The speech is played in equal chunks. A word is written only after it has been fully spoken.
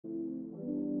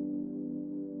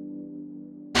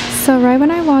So right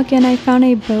when I walk in, I found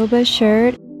a boba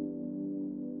shirt.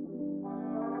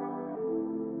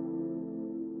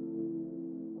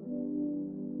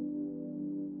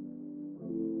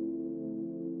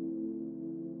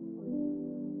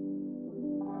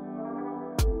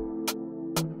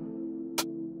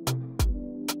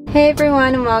 Hey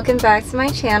everyone, and welcome back to my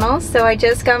channel. So I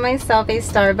just got myself a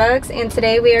Starbucks, and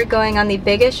today we are going on the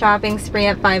biggest shopping spree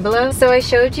at Five Below. So I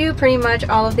showed you pretty much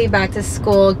all of the back to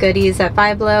school goodies at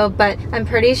Five Below, but I'm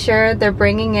pretty sure they're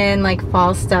bringing in like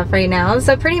fall stuff right now.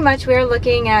 So pretty much we are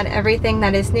looking at everything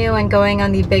that is new and going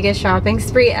on the biggest shopping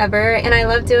spree ever. And I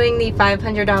love doing the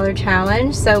 $500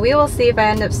 challenge, so we will see if I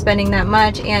end up spending that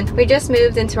much. And we just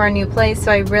moved into our new place,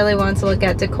 so I really want to look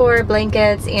at decor,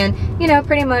 blankets, and you know,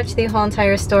 pretty much the whole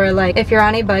entire store. Like if you're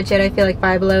on a budget, I feel like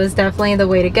Five Below is definitely the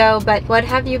way to go. But what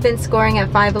have you been scoring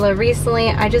at Five Below recently?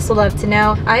 I just would love to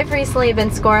know. I've recently been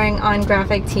scoring on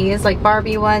graphic tees like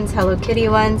Barbie ones, Hello Kitty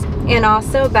ones, and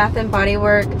also Bath and Body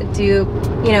Works do,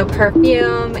 you know,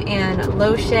 perfume and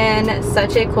lotion.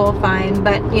 Such a cool find.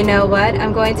 But you know what?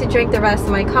 I'm going to drink the rest of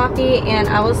my coffee, and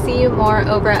I will see you more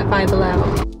over at Five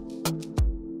Below.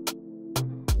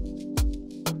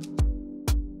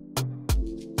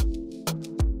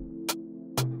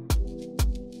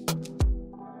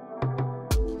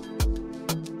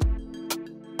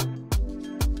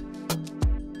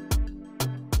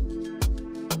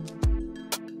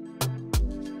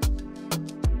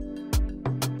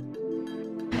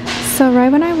 So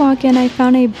right when I walk in, I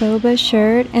found a boba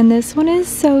shirt, and this one is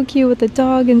so cute with the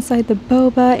dog inside the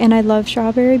boba, and I love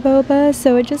strawberry boba.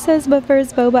 So it just says but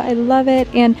first boba. I love it,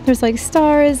 and there's like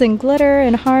stars and glitter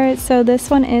and hearts. So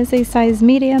this one is a size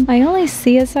medium. I only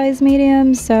see a size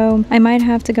medium, so I might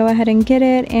have to go ahead and get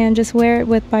it and just wear it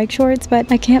with bike shorts.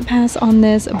 But I can't pass on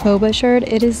this boba shirt.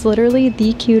 It is literally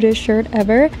the cutest shirt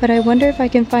ever, but I wonder if I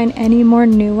can find any more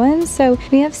new ones. So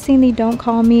we have seen the Don't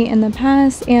Call Me in the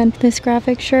past, and this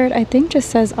graphic shirt I think just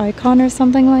says icon or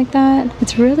something like that.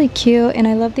 It's really cute, and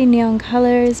I love the neon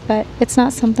colors, but it's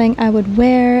not something I would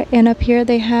wear. And up here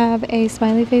they have a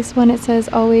smiley face one. It says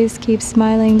always keep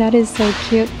smiling. That is so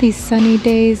cute. The sunny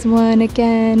days one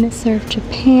again, Surf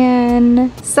Japan.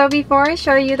 So before I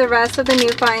show you the rest of the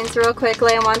new finds real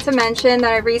quickly, I want to mention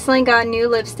that I recently got new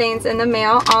lip stains in the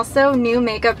mail, also new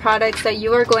makeup products that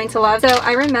you are going to love. So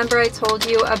I remember I told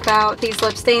you about these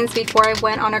lip stains before I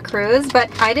went on a cruise, but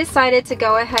I decided to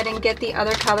go ahead and get the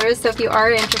other colors. So if you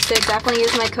are interested, definitely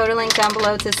use my code link down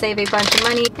below to save a bunch of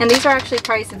money, and these are actually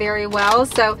priced very well.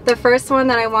 So the first one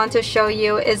that I want to show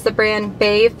you is the brand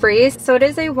Bayfree. So it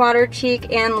is a water,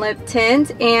 cheek, and lip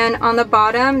tint, and on the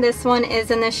bottom this one is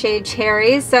in the shade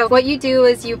Cherry. So what you do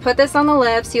is you put this on the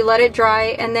lips, you let it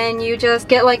dry, and then you just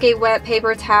get like a wet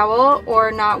paper towel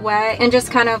or not wet and just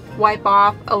kind of wipe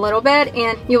off a little bit,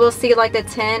 and you will see like the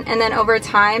tint, and then over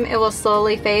time it will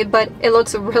slowly fade, but it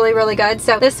looks really good.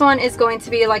 So this one is going to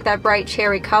be like that bright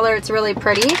cherry color. It's really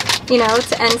pretty, you know,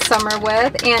 to end summer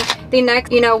with. And the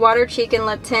next, you know, water, cheek, and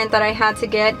lip tint that I had to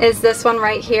get is this one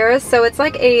right here. So it's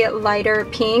like a lighter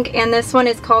pink, and this one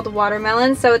is called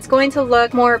Watermelon. So it's going to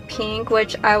look more pink,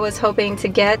 which I was hoping to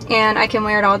get, and I can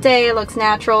wear it all day. It looks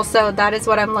natural, so that is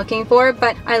what I'm looking for.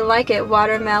 But I like it,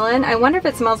 Watermelon. I wonder if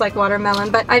it smells like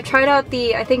watermelon, but I've tried out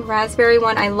the, I think, raspberry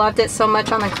one. I loved it so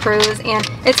much on the cruise, and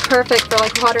it's perfect for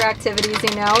like water activities,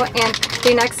 you know. And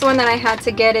the next one that I had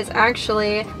to get is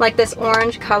actually like this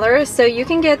orange color, so you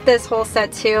can get this whole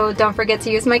set too. Don't forget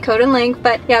to use my code and link.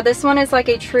 But yeah, this one is like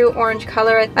a true orange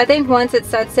color. I think once it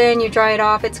sets in, you dry it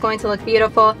off, it's going to look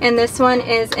beautiful. And this one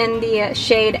is in the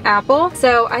shade Apple,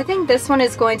 so I think this one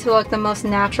is going to look the most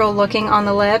natural looking on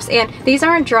the lips. And these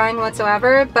aren't drying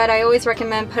whatsoever, but I always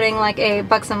recommend putting like a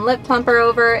Buxom lip plumper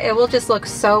over. It will just look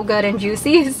so good and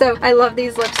juicy. So I love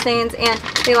these lip stains. And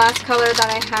the last color that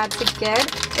I had to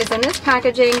get is in this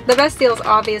packaging. The best deal is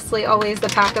obviously always the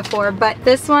pack of 4, but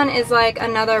this one is like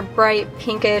another bright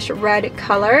pinkish red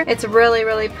color. It's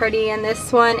really pretty, and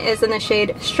this one is in the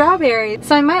shade Strawberry.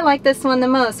 So I might like this one the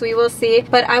most. We will see,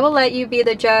 but I will let you be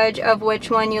the judge of which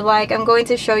one you like. I'm going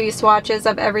to show you swatches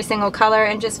of every single color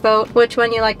and just vote which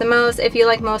one you like the most. If you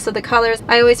like most of the colors,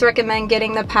 I always recommend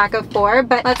getting the pack of 4.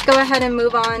 But let's go ahead and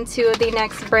move on to the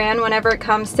next brand whenever it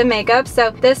comes to makeup.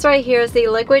 So this right here is the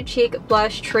Liquid Cheek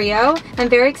Blush Trio. I'm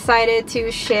very excited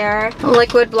to share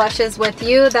liquid blushes with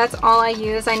you. That's all I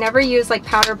use. I never use like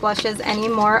powder blushes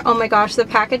anymore. Oh my gosh, the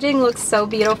packaging looks so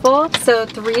beautiful. So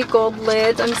 3 gold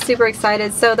lids. I'm super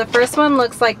excited. So the first one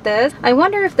looks like this. I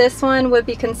wonder if this one would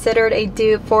be considered a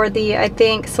dupe for the, I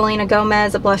think, Selena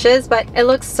Gomez blushes, but it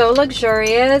looks so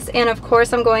luxurious. And of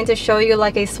course I'm going to show you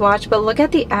like a swatch, but look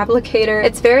at the applicator.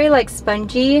 It's very like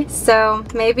spongy, so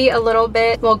maybe a little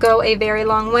bit will go a very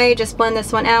long way. Just blend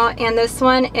this one out. And this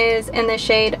one is in the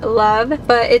shade Love,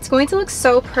 but it's going to look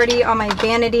so pretty on my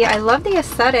vanity. I love the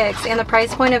aesthetics, and the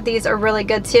price point of these are really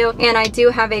good too. And I do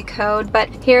have a code, but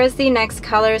here's the next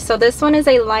color. So this one is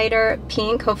a lighter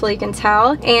pink, hopefully you can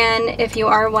tell. And if you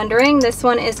are wondering, this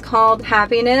one is called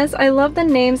Happiness. I love the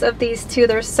names of these two.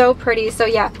 They're so pretty. So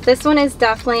yeah, this one is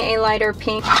definitely a lighter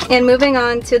pink. And moving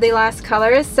on to the last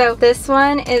colors. So this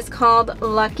one is called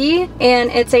Lucky, and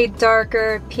it's a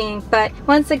darker pink. But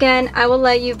once again, I will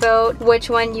let you vote which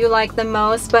one you like the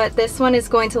most, but this one is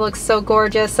going to look so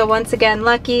gorgeous. So once again,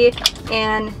 Lucky,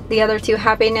 and the other two,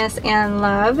 Happiness and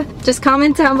Love. Just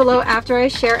comment down below after I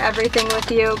share everything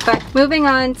with you. But moving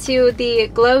on to the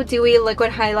Glow Dewy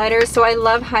Liquid Highlighter. So I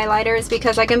love highlighters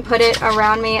because I can put it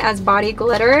around me as body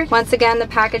glitter. Once again, the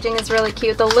packaging is really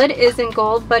cute. The lid isn't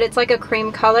gold, but it's like a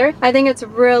cream color. I think it's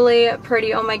really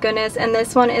pretty. Oh my goodness. And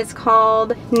this one is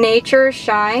called Nature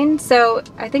Shine. So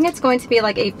I think it's going to be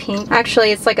like a pink.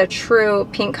 Actually, it's like a true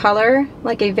pink color,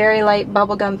 like a very light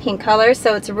bubblegum pink color.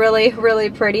 So it's really, really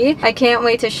pretty. I can't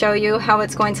wait to show you how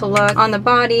it's going to look on the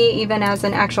body, even as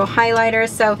an actual highlighter.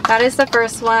 So that is the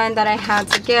first one that I had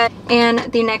to get. And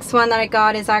the next one that I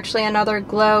got is actually another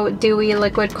Glow Dewy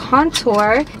Liquid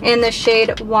Contour in the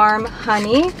shade Warm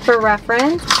Honey for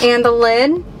reference. And the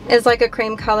lid is like a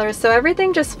cream color, so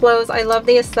everything just flows. I love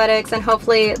the aesthetics, and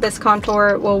hopefully this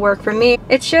contour will work for me.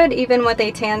 It should, even with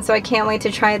a tan, so I can't wait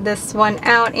to try this one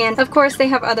out. And of course they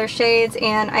have other shades,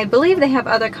 and I believe they have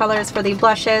other colors for the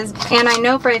blushes, and I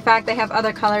know for a fact they have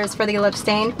other colors for the lip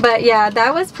stain. But yeah,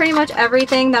 that was pretty much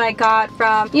everything that I got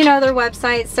from, you know, their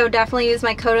website. So definitely use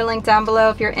my code link down below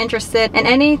if you're interested in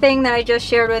anything that I just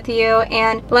shared with you,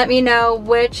 and let me know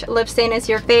which lip stain is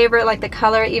your favorite, like the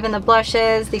color, even the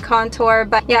blushes, the contour.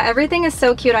 But yeah, everything is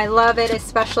so cute. I love it,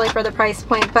 especially for the price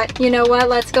point. But you know what?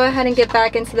 Let's go ahead and get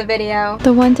back into the video.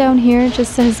 The one down here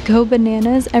just says Go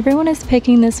Bananas. Everyone is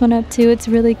picking this one up too. It's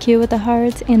really cute with the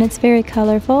hearts, and it's very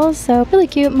colorful. So really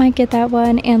cute. Might get that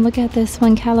one. And look at this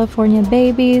one, California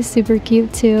Baby. Super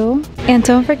cute too. And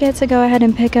don't forget to go ahead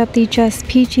and pick up the Just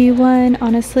Peachy one.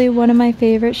 Honestly, one of my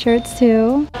favorite shirts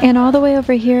too. And all the way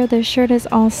over here, this shirt is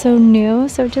also new.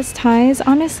 So just ties.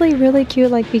 Honestly, really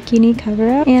cute, like bikini cover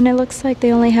up. And it looks like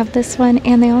they only have this one,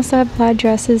 and they also have plaid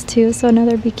dresses too, so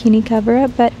another bikini cover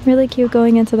up, but really cute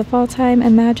going into the fall time.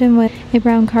 Imagine with a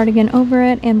brown cardigan over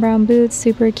it and brown boots.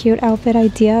 Super cute outfit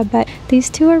idea. But these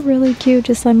two are really cute.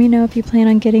 Just let me know if you plan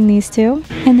on getting these two.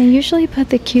 And they usually put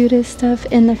the cutest stuff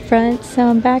in the front, so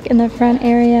I'm back in the front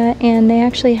area, and they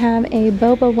actually have a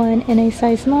boba one in a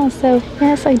size small. So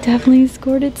yes, I definitely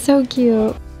scored it. So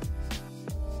cute.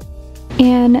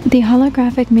 And the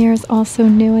holographic mirror is also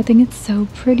new. I think it's so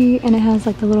pretty, and it has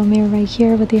like the little mirror right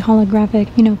here with the holographic,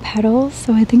 you know, petals.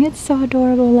 So I think it's so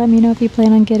adorable. Let me know if you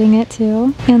plan on getting it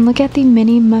too. And look at the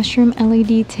mini mushroom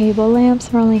LED table lamps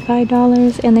for only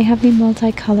 $5, and they have the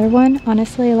multicolor one.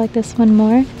 Honestly, I like this one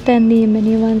more than the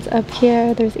mini ones up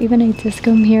here. There's even a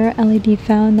disco mirror LED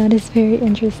found. That is very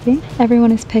interesting.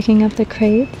 Everyone is picking up the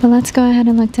crate. But let's go ahead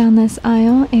and look down this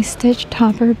aisle. A Stitch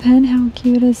topper pen. How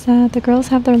cute is that? The girls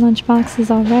have their lunchbox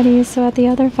already. So at the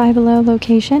other Five Below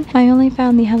location, I only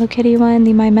found the Hello Kitty one,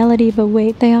 the My Melody, but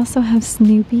wait, they also have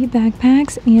Snoopy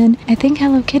backpacks and I think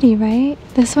Hello Kitty, right?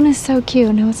 This one is so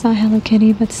cute. No, it's not Hello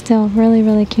Kitty, but still really,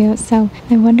 really cute. So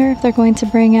I wonder if they're going to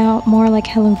bring out more like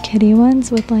Hello Kitty ones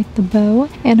with like the bow.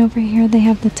 And over here they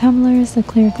have the tumblers, the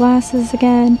clear glasses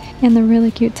again, and the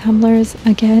really cute tumblers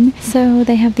again. So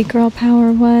they have the Girl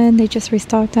Power one. They just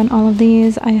restocked on all of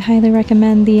these. I highly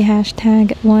recommend the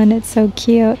hashtag one. It's so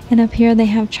cute. And up here they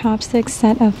have chopsticks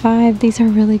set of 5. These are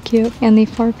really cute. And the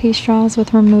 4-piece straws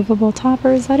with removable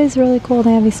toppers. That is really cool.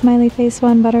 They have a smiley face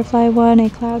one, butterfly one, a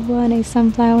cloud one, a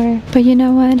sunflower. But you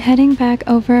know what? Heading back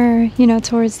over, you know,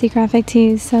 towards the graphic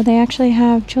tees. So they actually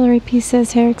have jewelry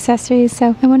pieces, hair accessories.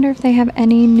 So I wonder if they have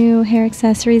any new hair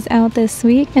accessories out this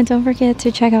week. And don't forget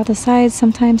to check out the sides.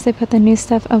 Sometimes they put the new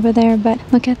stuff over there. But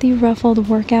look at the ruffled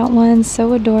workout ones.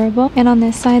 So adorable. And on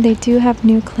this side they do have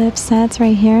new clip sets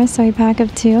right here. So a pack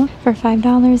of 2 for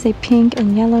 $5, a pink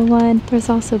and yellow one. There's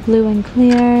also blue and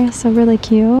clear, so really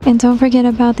cute. And don't forget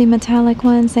about the metallic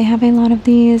ones. They have a lot of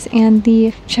these, and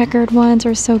the checkered ones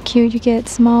are so cute. You get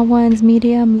small ones,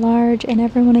 medium, large, and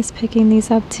everyone is picking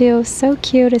these up too. So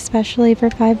cute, especially for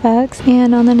 $5.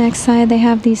 And on the next side, they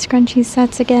have these scrunchie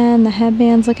sets again, the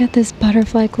headbands. Look at this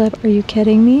butterfly clip. Are you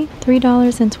kidding me?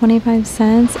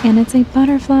 $3.25, and it's a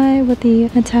butterfly with the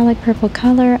metallic purple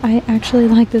color. I actually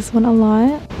like this one a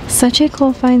lot. Such a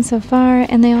cool find so far.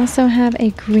 And they also have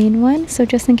a green one, so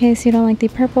just in case you don't like the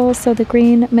purple, so the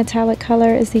green metallic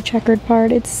color is the checkered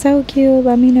part. It's so cute.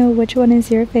 Let me know which one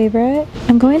is your favorite.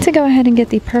 I'm going to go ahead and get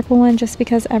the purple one just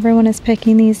because everyone is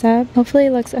picking these up. Hopefully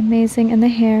it looks amazing in the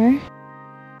hair.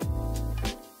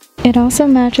 It also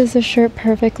matches the shirt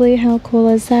perfectly. How cool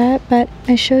is that? But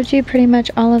I showed you pretty much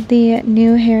all of the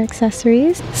new hair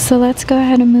accessories. So let's go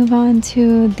ahead and move on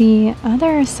to the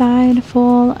other side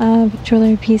full of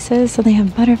jewelry pieces. So they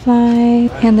have butterfly,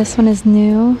 and this one is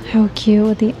new. How cute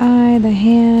with the eye, the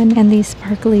hand, and the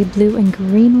sparkly blue and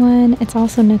green one. It's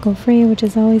also nickel free, which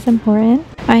is always important.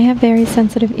 I have very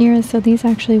sensitive ears, so these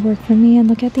actually work for me. And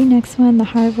look at the next one, the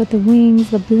heart with the wings,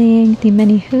 the bling, the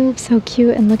mini hoops. So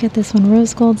cute. And look at this one,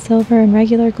 rose gold, silver, and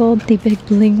regular gold. The big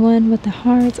bling one with the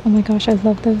hearts. Oh my gosh, I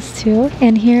love those too.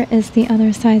 And here is the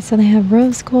other side. So they have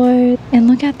rose gold. And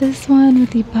look at this one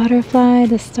with the butterfly,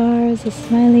 the stars, the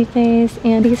smiley face.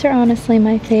 And these are honestly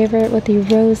my favorite with the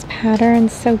rose pattern.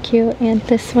 So cute. And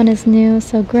this one is new.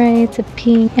 So gray to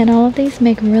pink. And all of these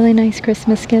make really nice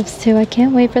Christmas gifts too. I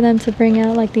can't wait for them to bring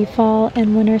out like the fall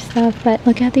and winter stuff. But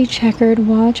look at the checkered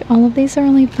watch. All of these are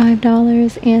only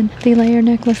 $5. And the layer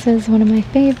necklace is one of my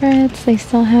favorites. They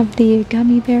still have the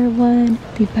gummy bear one,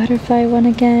 the butterfly one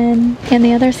again. And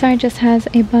the other side just has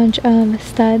a bunch of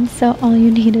studs. So all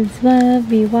you need is love,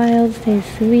 be wild, stay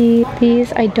sweet.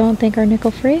 These I don't think are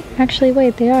nickel free. Actually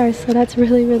wait, they are, so that's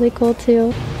really cool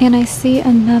too. And I see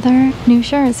another new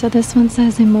shirt. So this one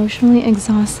says emotionally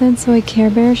exhausted, so a Care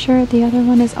Bear shirt. The other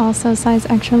one is also size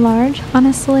extra large.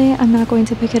 Honestly, I'm not going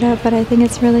to pick it up, but I think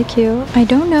it's really cute. I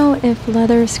don't know if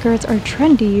leather skirts are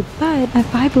trendy, but at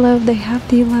Five Below they have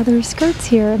the leather skirts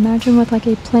here. Imagine with like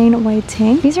a plain white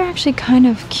tank. These are actually kind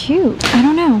of cute. I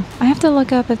don't know. I have to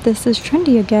look up if this is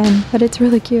trendy again, but it's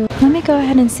really cute. Let me go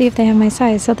ahead and see if they have my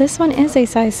size. So this one is a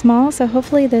size small, so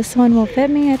hopefully this one will fit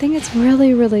me. I think it's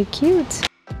really cute.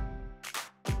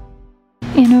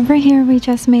 And over here we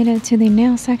just made it to the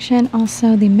nail section,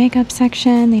 also the makeup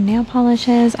section, the nail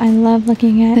polishes. I love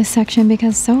looking at this section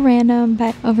because it's so random.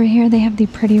 But over here they have the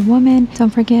pretty woman.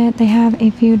 Don't forget they have a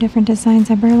few different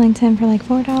designs at Burlington for like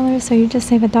 $4, so you just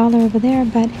save $1 over there.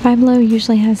 But Five Below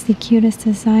usually has the cutest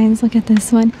designs. Look at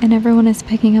this one, and everyone is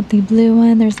picking up the blue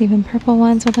one. There's even purple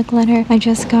ones with a glitter. I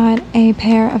just got a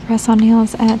pair of press-on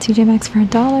nails at TJ Maxx for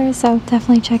 $1, so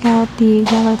definitely check out the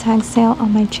yellow tag sale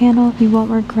on my channel. You won't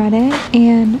regret it.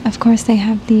 And of course they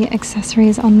have the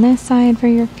accessories on this side for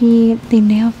your feet. The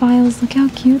nail files, look how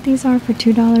cute these are for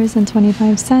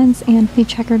 $2.25, and the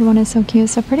checkered one is so cute.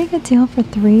 So pretty good deal for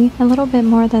 $3. A little bit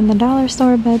more than the dollar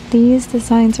store, but these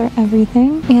designs are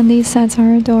everything, and these sets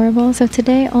are adorable. So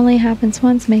today only happens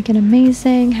once. Make it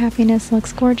amazing. Happiness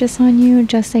looks gorgeous on you.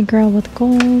 Just a girl with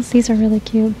goals. These are really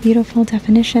cute. Beautiful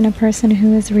definition. A person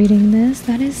who is reading this.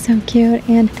 That is so cute.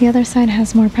 And the other side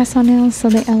has more press-on nails. So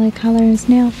the LA Colors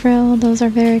nail frill. Those are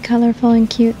very colorful and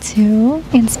cute too.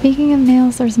 And speaking of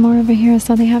nails, there's more over here.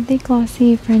 So they have the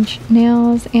glossy French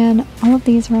nails, and all of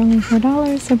these were only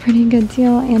 $4, so pretty good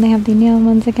deal. And they have the nail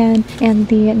ones again, and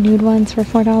the nude ones for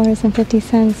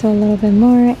 $4.50, so a little bit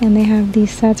more. And they have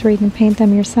these sets where you can paint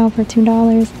them yourself for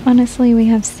 $2. Honestly, we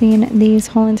have seen these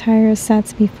whole entire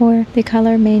sets before. The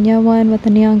Color Mania one with the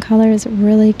neon color is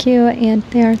really cute, and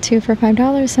they are 2 for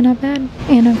 $5, so not bad.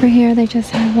 And over here they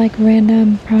just have like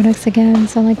random products again,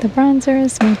 so like the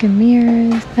bronzers, smoke and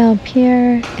mirrors,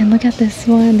 Belpier. And look at this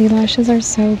one. The lashes are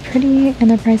so pretty, and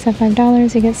they're priced at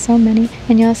 $5. You get so many,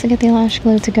 and you also get the lash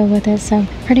glue to go with it, so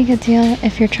pretty good deal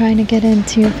if you're trying to get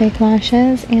into fake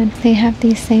lashes. And they have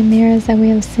these same mirrors that we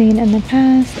have seen in the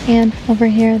past, and over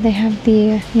here they have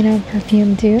the, you know,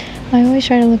 perfume dupe. I always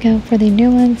try to look out for the new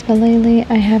ones, but lately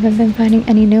I haven't been finding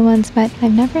any new ones. But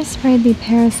I've never sprayed the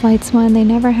Paris Lights one. They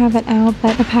never have it out,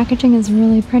 but the packaging is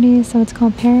really pretty. So it's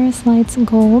called Paris Lights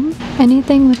Gold.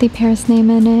 Anything with the Paris name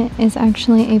in it is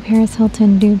actually a Paris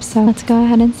Hilton dupe, so let's go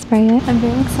ahead and spray it. I'm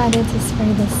very excited to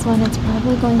spray this one. It's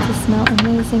probably going to smell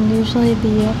amazing. Usually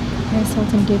the Paris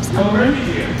Hilton dupes are.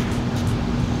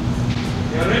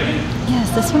 Yes,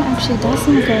 this one actually does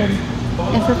smell good.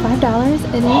 And for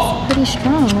 $5, it is pretty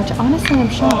strong, which honestly I'm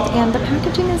shocked. And the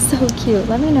packaging is so cute.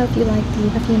 Let me know if you like the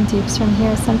perfume dupes from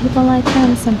here. Some people like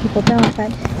them, some people don't,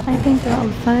 but I think they're all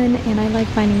fun, and I like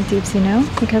finding dupes, you know,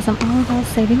 because I'm all about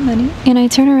saving money. And I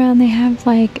turn around, they have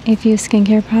like a few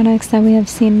skincare products that we have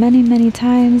seen many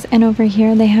times, and over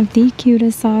here they have the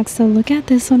cutest socks. So look at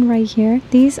this one right here.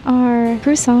 These are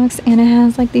crew socks, and it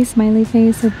has like these smiley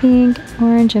face of pink,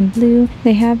 orange, and blue.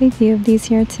 They have a few of these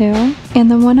here too.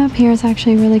 And the one up here is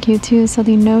actually really cute too. So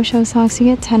the no-show socks, you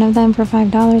get 10 of them for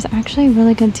 $5. Actually a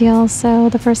really good deal. So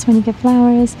the first one you get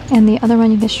flowers, and the other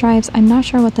one you get stripes. I'm not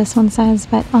sure what this one says,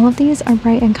 but all of these are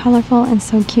bright and colorful and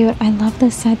so cute. I love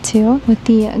this set too with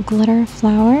the glitter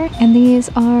flower. And these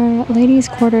are ladies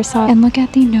quarter socks. And look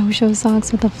at the no-show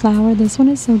socks with the flower. This one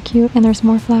is so cute, and there's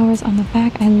more flowers on the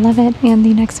back. I love it. And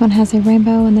the next one has a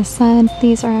rainbow in the sun.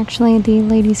 These are actually the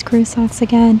ladies crew socks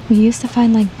again. We used to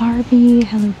find like Barbie,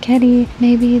 Hello Kitty.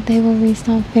 Maybe they will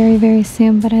restock very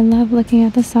soon, but I love looking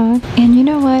at the sock. And you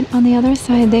know what? On the other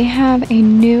side, they have a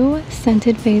new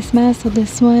scented face mask. So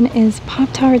this one is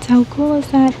Pop-Tarts. How cool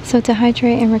is that? So to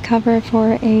hydrate and recover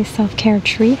for a self-care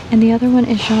treat. And the other one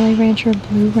is Jolly Rancher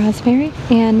Blue Raspberry.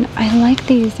 And I like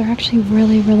these. They're actually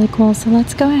really cool. So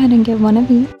let's go ahead and get one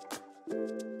of each.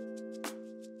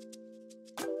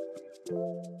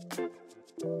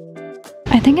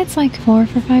 I think it's like 4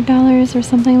 for $5 or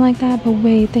something like that, but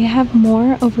wait, they have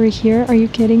more over here. Are you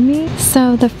kidding me?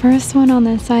 So the first one on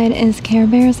this side is Care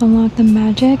Bears Unlock the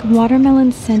Magic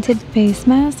Watermelon Scented Face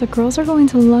Mask. The girls are going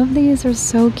to love these. They're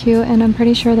so cute, and I'm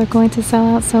pretty sure they're going to sell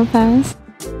out so fast.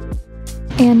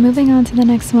 And moving on to the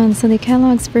next one, so the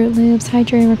Kellogg's Fruit Loops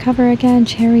Hydrate and Recover Again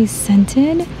Cherry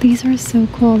Scented. These are so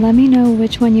cool. Let me know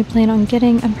which one you plan on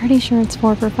getting. I'm pretty sure it's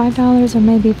 4 for $5 or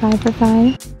maybe 5 for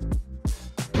 $5.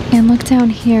 And look down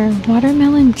here,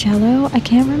 watermelon jello. I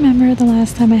can't remember the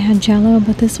last time I had jello,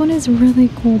 but this one is really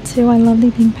cool too. I love the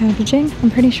pink packaging.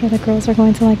 I'm pretty sure the girls are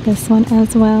going to like this one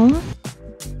as well.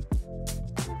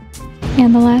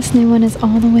 And the last new one is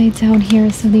all the way down here.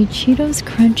 So the Cheetos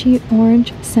Crunchy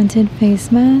Orange Scented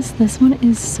Face Mask. This one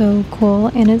is so cool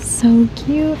and it's so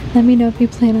cute. Let me know if you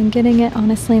plan on getting it.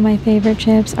 Honestly, my favorite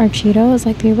chips are Cheetos,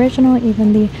 like the original,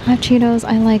 even the hot Cheetos.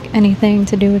 I like anything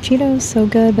to do with Cheetos. So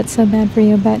good, but so bad for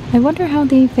you. But I wonder how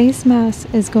the face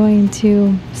mask is going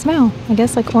to smell. I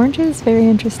guess like oranges, very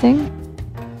interesting.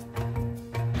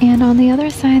 And on the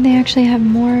other side, they actually have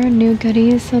more new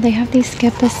goodies. So they have these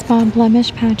Skip the Spot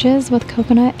blemish patches with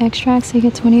coconut extract. So you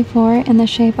get 24 in the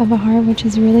shape of a heart, which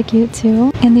is really cute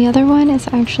too. And the other one is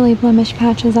actually blemish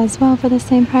patches as well for the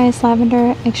same price,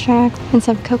 lavender extract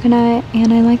instead of coconut.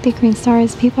 And I like the green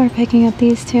stars. People are picking up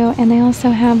these too. And they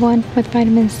also have one with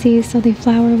vitamin C. So the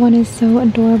flower one is so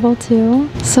adorable too.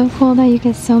 So cool that you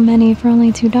get so many for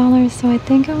only $2. So I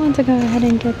think I want to go ahead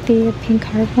and get the pink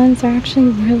heart ones. They're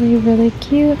actually really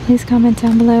cute. Please comment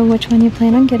down below which one you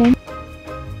plan on getting.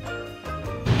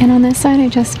 And on this side, I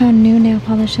just found new nail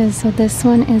polishes. So this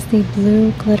one is the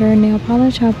blue glitter nail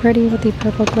polish. How pretty, with the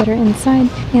purple glitter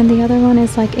inside. And the other one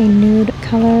is like a nude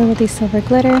color with the silver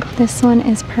glitter. This one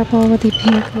is purple with the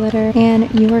pink glitter.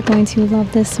 And you are going to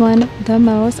love this one the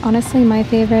most. Honestly, my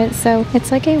favorite. So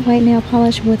it's like a white nail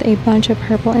polish with a bunch of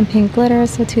purple and pink glitter.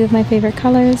 So two of my favorite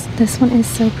colors. This one is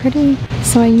so pretty.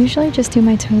 So I usually just do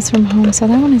my toes from home. So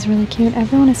that one is really cute.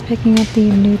 Everyone is picking up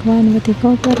the nude one with the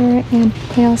gold glitter. And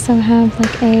they also have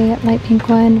like a light pink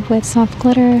one with soft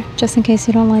glitter, just in case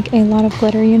you don't like a lot of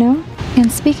glitter, you know.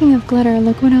 And speaking of glitter,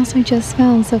 look what else I just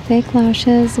found. So fake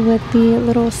lashes with the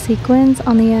little sequins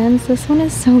on the ends. This one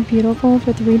is so beautiful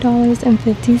for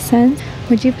 $3.50.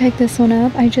 Would you pick this one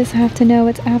up? I just have to know.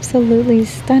 It's absolutely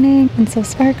stunning and so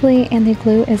sparkly, and the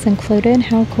glue is included.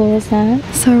 How cool is that?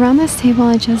 So around this table,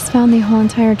 I just found the whole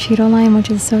entire Cheeto line,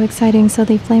 which is so exciting. So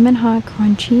the Flamin' Hot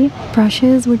Crunchy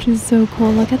brushes, which is so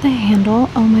cool. Look at the handle.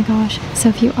 Oh my gosh. So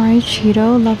if you are a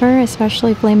Cheeto lover,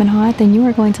 especially Flamin' Hot, then you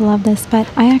are going to love this.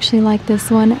 But I actually like this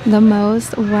one the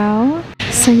most. Wow.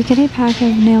 So you get a pack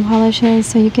of nail polishes.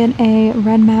 So you get a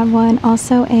red matte one,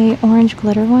 also a orange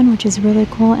glitter one, which is really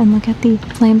cool. And look at the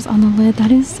flames on the lid.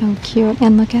 That is so cute.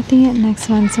 And look at the next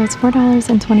one. So it's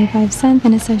 $4.25,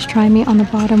 and it says try me on the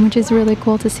bottom, which is really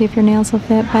cool to see if your nails will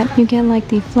fit. But you get like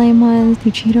the flame ones, the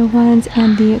Cheeto ones,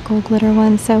 and the gold glitter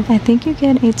ones. So I think you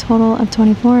get a total of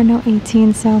 24, no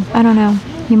 18. So I don't know.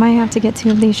 You might have to get 2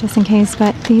 of these just in case,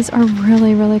 but these are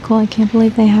really cool. I can't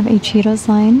believe they have a Cheetos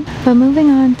line. But moving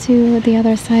on to the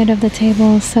other side of the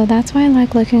table, so that's why I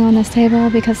like looking on this table,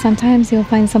 because sometimes you'll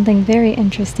find something very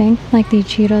interesting, like the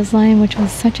Cheetos line, which was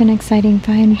such an exciting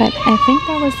find. But I think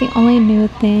that was the only new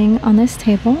thing on this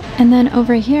table. And then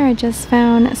over here, I just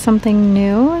found something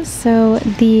new. So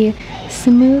the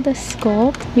Smooth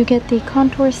Sculpt, you get the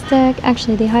contour stick,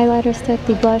 actually the highlighter stick,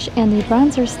 the blush, and the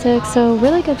bronzer stick. So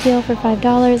really good deal for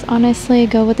 $5. $5. Honestly,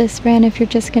 go with this brand if you're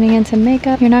just getting into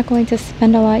makeup. You're not going to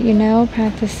spend a lot, you know,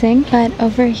 practicing. But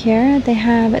over here, they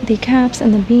have the caps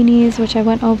and the beanies, which I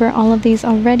went over all of these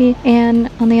already. And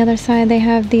on the other side, they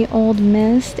have the Old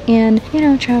Mist and, you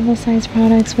know, travel size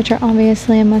products, which are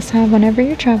obviously a must-have whenever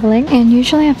you're traveling. And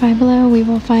usually at Five Below, we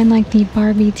will find like the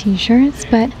Barbie t-shirts,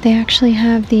 but they actually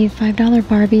have the $5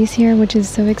 Barbies here, which is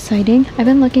so exciting. I've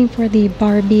been looking for the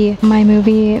Barbie, my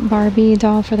movie Barbie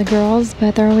doll for the girls,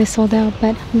 but they're always sold out.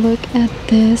 But look at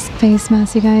this face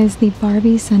mask, you guys, the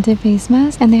Barbie scented face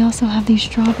mask, and they also have the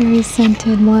strawberry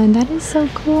scented one. That is so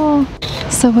cool.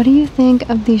 So what do you think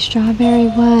of the strawberry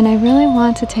one? I really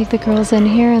want to take the girls in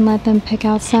here and let them pick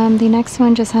out some. The next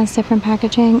one just has different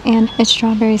packaging and it's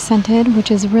strawberry scented, which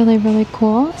is really, really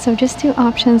cool. So just two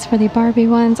options for the Barbie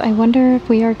ones. I wonder if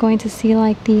we are going to see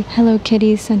like the Hello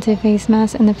Kitty scented face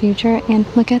mask in the future. And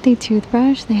look at the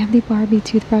toothbrush. They have the Barbie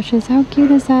toothbrushes. How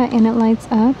cute is that? And it lights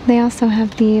up. They also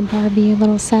have the Barbie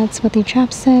little sets with the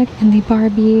chapstick and the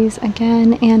Barbies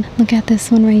again. And look at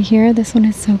this one right here. This one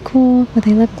is so cool with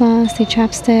the lip gloss, the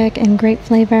chapstick and grape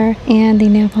flavor, and the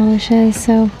nail polishes.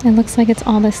 So it looks like it's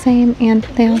all the same. And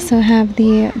they also have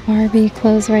the Barbie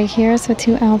clothes right here, so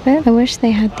two outfits. I wish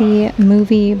they had the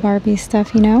movie Barbie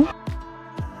stuff, you know.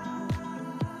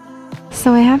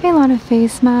 So I have a lot of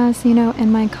face masks, you know,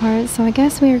 in my cart, so I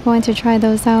guess we are going to try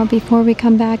those out before we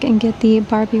come back and get the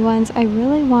Barbie ones. I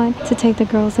really want to take the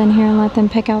girls in here and let them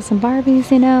pick out some Barbies,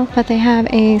 you know, but they have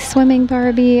a swimming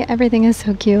Barbie. Everything is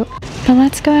so cute. But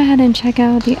let's go ahead and check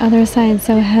out the other side.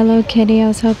 So Hello Kitty, I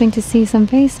was hoping to see some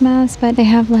face masks, but they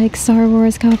have like Star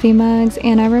Wars coffee mugs,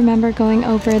 and I remember going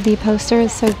over the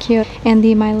posters, so cute, and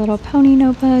the My Little Pony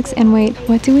notebooks. And wait,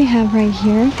 what do we have right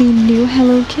here? The new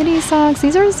Hello Kitty socks.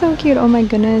 These are so cute. Oh my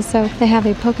goodness. So they have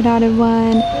a polka dotted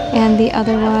one and the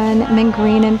other one mint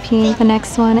green and pink. The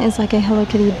next one is like a Hello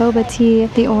Kitty boba tea.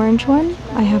 The orange one,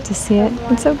 I have to see it.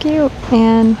 It's so cute.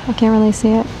 And I can't really see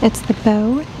it. It's the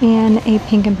bow and a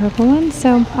pink and purple one.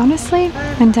 So honestly,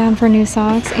 I'm down for new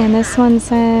socks. And this one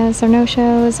says there are no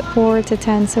shows 4 to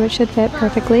 10, so it should fit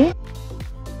perfectly.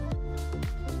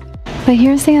 But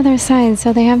here's the other side.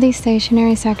 So they have the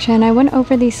stationery section. I went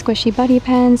over these squishy buddy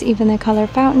pens, even the color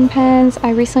fountain pens.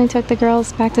 I recently took the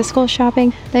girls back to school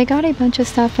shopping. They got a bunch of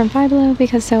stuff from Five Below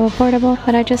because so affordable,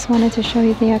 but I just wanted to show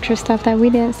you the extra stuff that we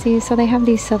didn't see. So they have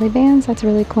these silly bands. That's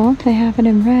really cool. They have it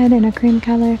in red and a cream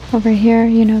color. Over here,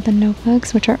 you know, the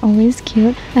notebooks, which are always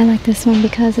cute. I like this one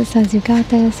because it says you got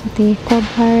this with the gold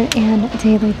part and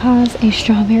daily pause. A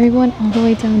strawberry one all the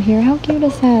way down here. How cute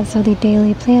is that? So the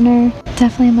daily planner,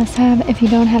 definitely a must have if you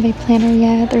don't have a planner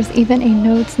yet. There's even a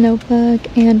notes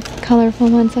notebook and colorful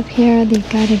ones up here, the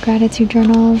guided gratitude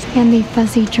journals and the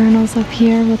fuzzy journals up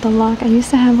here with the lock. I used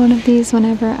to have one of these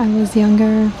whenever I was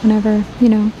younger, whenever, you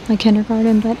know, like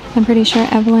kindergarten, but I'm pretty sure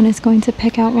Evelyn is going to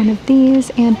pick out one of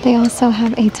these. And they also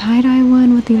have a tie-dye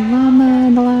one with the llama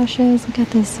and the lashes. Look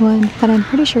at this one, but I'm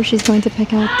pretty sure she's going to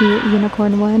pick out the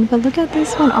unicorn one. But look at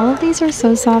this one. All of these are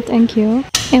so soft and cute.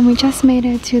 And we just made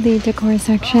it to the decor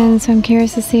section, so I'm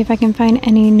curious to see if I can find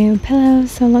any new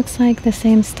pillows. So it looks like the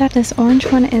same stuff. This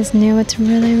orange one is new. It's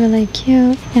really, really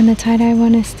cute. And the tie-dye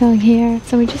one is still here.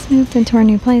 So we just moved into our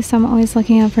new place, so I'm always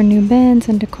looking out for new bins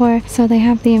and decor. So they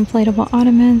have the inflatable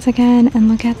ottomans again. And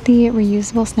look at the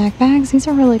reusable snack bags. These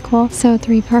are really cool. So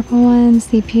 3 purple ones,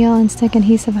 the peel and stick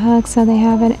adhesive hooks. So they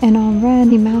have it in all red.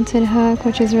 The mounted hook,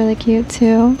 which is really cute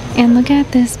too. And look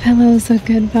at this pillow. So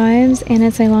good vibes. And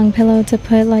it's a long pillow to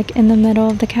put like in the middle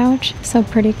of the couch, so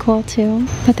pretty cool too.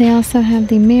 But they also have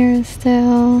the mirrors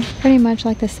still, pretty much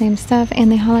like the same stuff,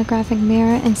 and the holographic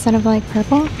mirror instead of like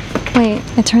purple. Wait,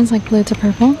 it turns like blue to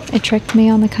purple. It tricked me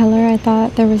on the color. I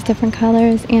thought there was different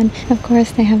colors. And of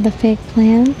course they have the fake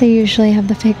plant. They usually have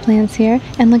the fake plants here.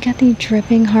 And look at the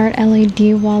dripping heart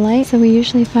LED wall light. So we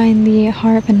usually find the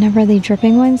heart but never the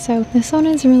dripping one. So this one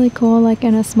is really cool, like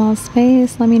in a small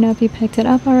space. Let me know if you picked it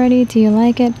up already. Do you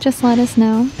like it? Just let us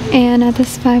know. And at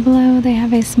this Five Below, they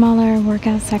have a smaller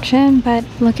workout section. But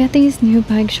look at these new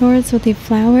bike shorts with the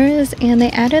flowers. And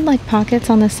they added like pockets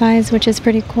on the sides, which is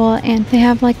pretty cool. And they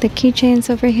have like the keychains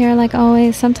over here like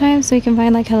always. Sometimes we can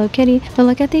find like Hello Kitty, but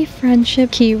look at the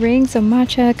friendship key rings, so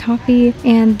matcha, coffee,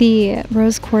 and the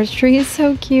rose quartz tree is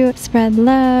so cute. Spread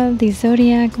love, the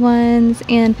zodiac ones,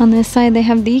 and on this side they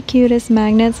have the cutest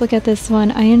magnets. Look at this one.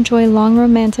 I enjoy long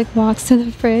romantic walks to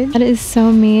the fridge. That is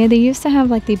so me. They used to have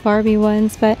like the Barbie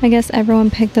ones, but I guess everyone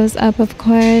picked those up, of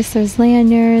course. There's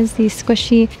lanyards, these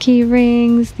squishy key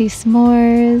rings, the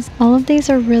s'mores. All of these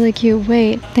are really cute.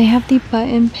 Wait, they have the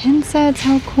button pin sets.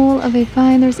 How cool all of a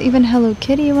find. There's even Hello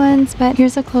Kitty ones, but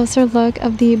here's a closer look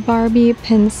of the Barbie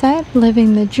pin set.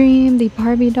 Living the dream, the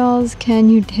Barbie dolls, can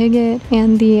you dig it,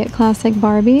 and the classic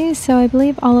Barbie. So I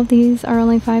believe all of these are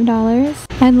only $5.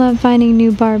 I love finding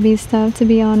new Barbie stuff, to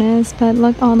be honest, but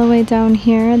look all the way down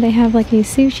here. They have like a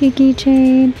sushi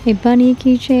keychain, a bunny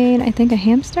keychain, I think a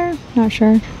hamster, not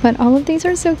sure, but all of these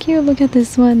are so cute. Look at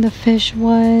this one, the fish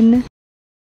one.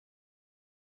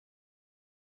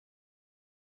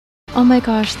 Oh my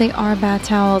gosh, they are bath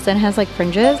towels and it has like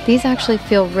fringes. These actually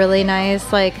feel really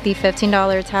nice, like the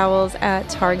 $15 towels at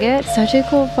Target. Such a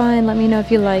cool find. Let me know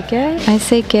if you like it. I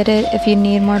say get it if you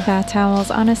need more bath towels.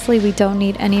 Honestly, we don't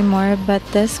need any more, but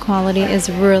this quality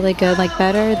is really good, like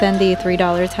better than the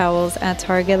 $3 towels at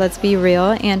Target. Let's be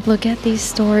real. And look at these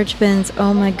storage bins.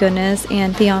 Oh my goodness.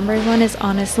 And the ombre one is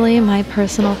honestly my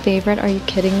personal favorite. Are you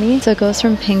kidding me? So it goes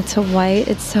from pink to white.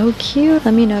 It's so cute.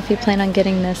 Let me know if you plan on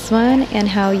getting this one and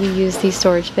how you use these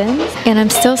storage bins. And I'm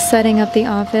still setting up the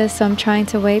office, so I'm trying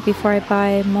to wait before I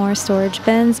buy more storage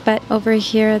bins. But over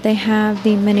here they have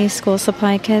the mini school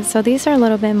supply kits, so these are a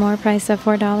little bit more priced at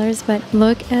 $4. But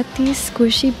look at these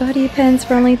squishy buddy pens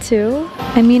for only $2.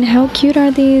 I mean, how cute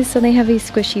are these? So they have a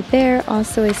squishy bear,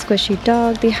 also a squishy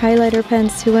dog, the highlighter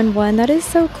pens 2-in-1. That is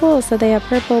so cool. So they have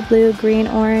purple, blue, green,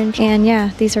 orange, and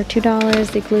yeah, these are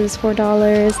 $2. The glue's $4.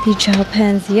 The gel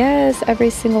pens, yes,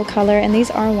 every single color, and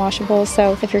these are washable,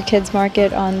 so if your kids mark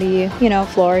it on the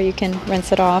floor, you can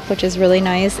rinse it off, which is really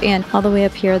nice. And all the way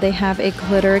up here they have a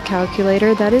glitter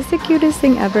calculator. That is the cutest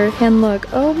thing ever. And look,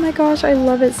 oh my gosh, I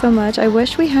love it so much. I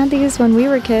wish we had these when we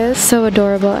were kids. So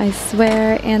adorable, I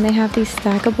swear. And they have these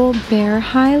stackable bear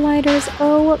highlighters.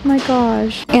 Oh my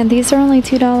gosh. And these are only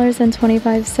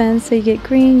 $2.25, so you get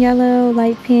green, yellow,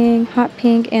 light pink, hot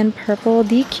pink, and purple.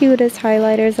 The cutest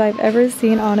highlighters I've ever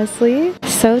seen, honestly.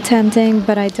 So tempting,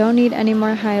 but I don't need any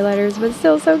more highlighters, but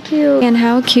still so cute. And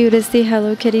how cute is the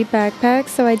Hello Kitty backpack?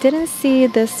 So I didn't see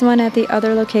this one at the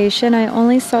other location. I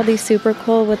only saw the super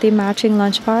cool with the matching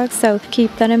lunchbox, so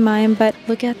keep that in mind. But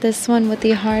look at this one with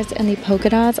the hearts and the polka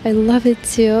dots. I love it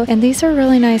too. And these are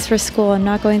really nice for school. I'm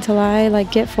not going to lie,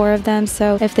 like get 4 of them,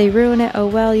 so if they ruin it, oh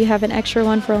well, you have an extra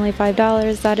one for only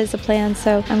 $5. That is the plan.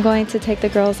 So I'm going to take the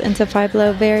girls into Five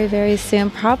Below very soon,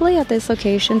 probably at this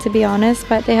location, to be honest.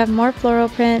 But they have more floral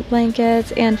print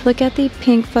blankets, and look at the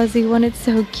pink fuzzy one. It's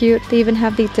so cute. They even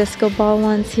have the disco ball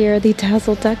ones here, the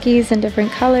dazzle duckies in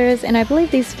different colors, and I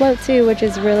believe these float too, which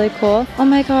is really cool. Oh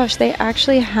my gosh, they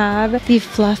actually have the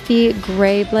fluffy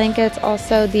gray blankets,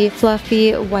 also the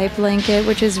fluffy white blanket,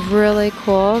 which is really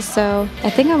cool. So I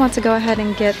think I want to go ahead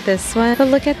and get this one. But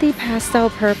look at the pastel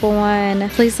purple one.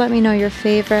 Please let me know your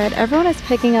favorite. Everyone is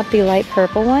picking up the light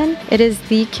purple one. It is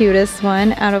the cutest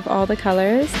one out of all the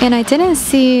colors. And I didn't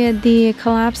see the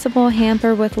collapsible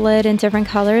hamper with lid in different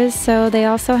colors, so they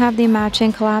also have the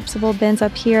matching collapsible bins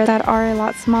up here that are a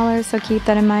lot smaller, so keep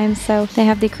that in mind. So they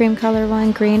have the cream color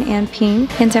one, green and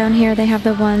pink, and down here they have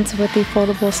the ones with the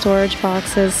foldable storage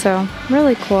boxes, so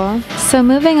really cool. So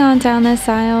moving on down this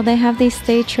aisle, they have these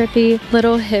Stay Trippy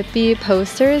little hippie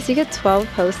posters. You get 12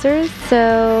 posters,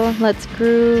 so let's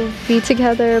groove, be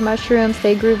together, mushroom,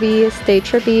 stay groovy, stay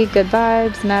trippy, good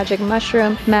vibes, magic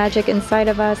mushroom, magic inside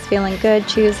of us, feeling good,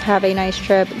 choose, have a nice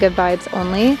trip, good vibes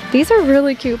only. These are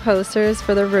really cute posters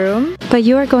for the room. But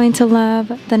you are going to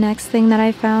love the next thing that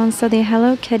I found. So the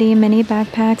Hello Kitty mini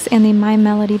backpacks and the My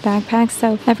Melody backpacks.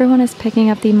 So everyone is picking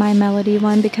up the My Melody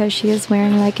one because she is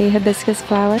wearing like a hibiscus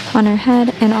flower on her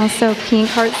head, and also pink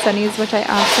heart sunnies, which I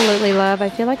absolutely love. I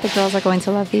feel like the girls are going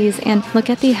to love these. And look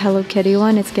at the Hello Kitty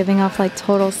one. It's giving off like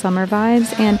total summer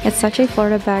vibes, and it's such a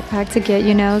Florida backpack to get,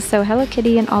 so Hello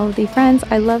Kitty and all of the friends.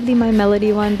 I love the My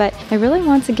Melody one, but I really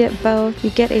want to get both. You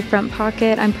get a front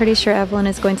pocket. I'm pretty sure Evelyn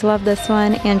is going to love this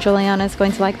one, and Juliana is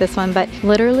going to like this one. But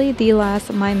literally the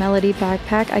last My Melody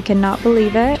backpack, I cannot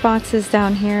believe it. Boxes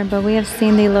down here, but we have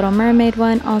seen the Little Mermaid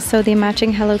one, also the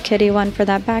matching Hello Kitty one for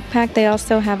that backpack. They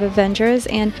also have Avengers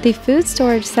and the food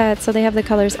storage set, so they have the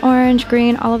colors orange,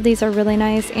 green. All of these are really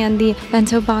nice, and the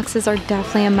bento boxes are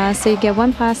definitely a must. So you get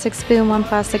 1 plastic spoon, 1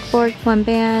 plastic fork, 1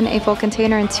 band, a full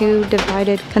container, and 2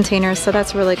 divided containers. So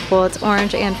that's really cool. It's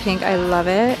orange and pink. I love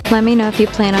it. Let me know if you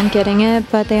plan on getting it.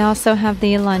 But they also have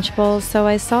the lunch bowls. So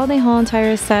I saw the whole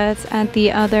entire sets at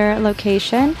the other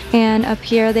location, and up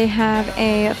here they have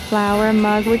a flower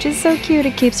mug, which is so cute.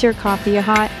 It keeps your coffee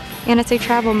hot. and it's a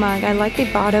travel mug. I like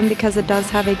the bottom because it does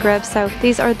have a grip. So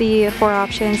these are the 4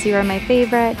 options. You are my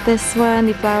favorite. This one,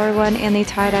 the flower one, and the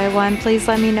tie-dye one. Please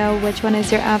let me know which one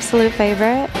is your absolute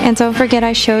favorite. And don't forget,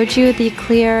 I showed you the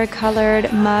clear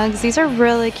colored mugs. These are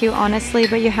really cute, honestly,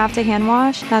 but you have to hand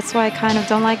wash. That's why I kind of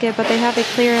don't like it, but they have a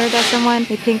clear iridescent one,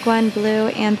 a pink one, blue,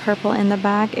 and purple in the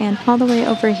back. And all the way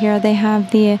over here, they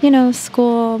have the, you know,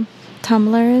 school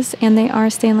tumblers, and they are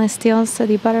stainless steel. So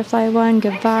the butterfly one,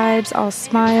 good vibes, all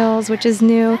smiles, which is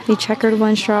new. The checkered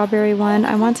one, strawberry one.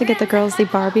 I want to get the girls the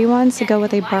Barbie ones to go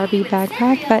with a Barbie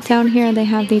backpack, but down here they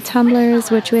have the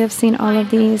tumblers, which we have seen all of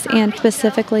these, and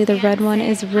specifically the red one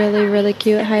is really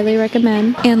cute. Highly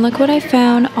recommend. And look what I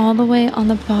found all the way on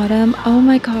the bottom. Oh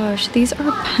my gosh, these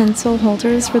are pencil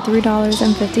holders for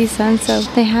 $3.50. So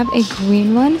they have a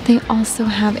green one, they also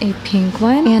have a pink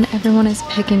one, and everyone is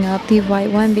picking up the white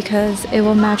one because it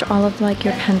will match all of like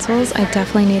your pencils. I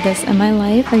definitely need this in my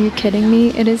life. Are you kidding me?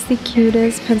 It is the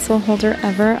cutest pencil holder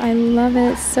ever. I love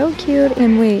it. So cute.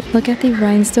 And wait, look at the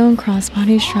rhinestone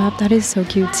crossbody strap. That is so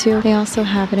cute too. They also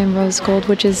have it in rose gold,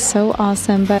 which is so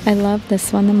awesome, but I love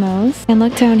this one the most. And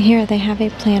look down here, they have a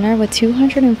planner with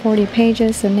 240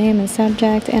 pages, the name and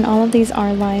subject, and all of these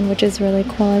are lined, which is really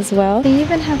cool as well. They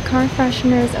even have car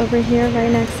fresheners over here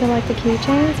right next to like the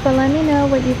keychains, but let me know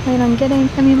what you plan on getting.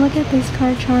 I mean, look at this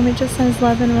card charm. It just says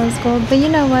love in rose gold, but you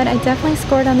know what, I definitely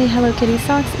scored on the Hello Kitty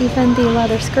socks, even the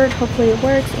leather skirt. Hopefully it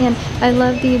works. And I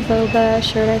love the boba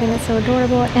shirt. I think it's so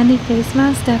adorable, and the face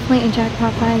mask, definitely a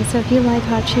jackpot find. So if you like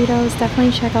hot Cheetos,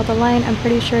 definitely check out the line. I'm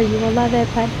pretty sure you will love it.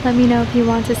 But let me know if you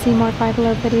want to see more Five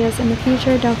Below videos in the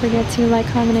future. Don't forget to like,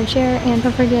 comment, and share, and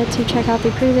don't forget to check out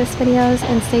the previous videos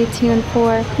and stay tuned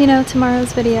for, you know,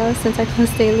 tomorrow's video, since I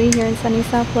post daily here in sunny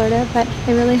South Florida. But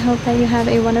I really hope that you have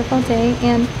a wonderful day,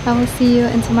 and I will see you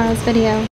in tomorrow's video.